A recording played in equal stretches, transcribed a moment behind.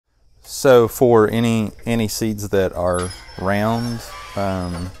So for any seeds that are round,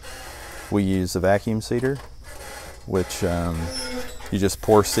 we use a vacuum seeder, which you just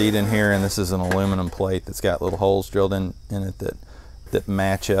pour seed in here, and this is an aluminum plate that's got little holes drilled in it that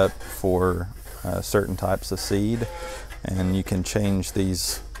match up for certain types of seed, and you can change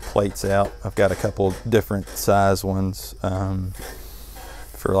these plates out. I've got a couple different size ones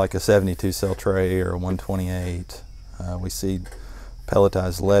for like a 72 cell tray or a 128. We seed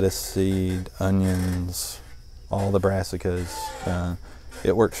pelletized lettuce seed, onions, all the brassicas.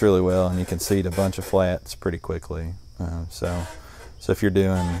 It works really well, and you can seed a bunch of flats pretty quickly. So if you're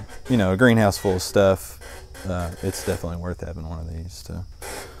doing, a greenhouse full of stuff, it's definitely worth having one of these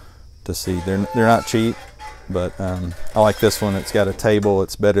to seed. They're not cheap, but I like this one. It's got a table.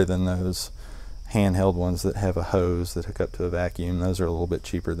 It's better than those handheld ones that have a hose that hook up to a vacuum. Those are a little bit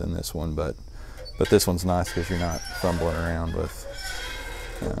cheaper than this one, but this one's nice because you're not fumbling around with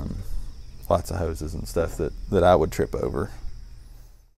lots of hoses and stuff that I would trip over.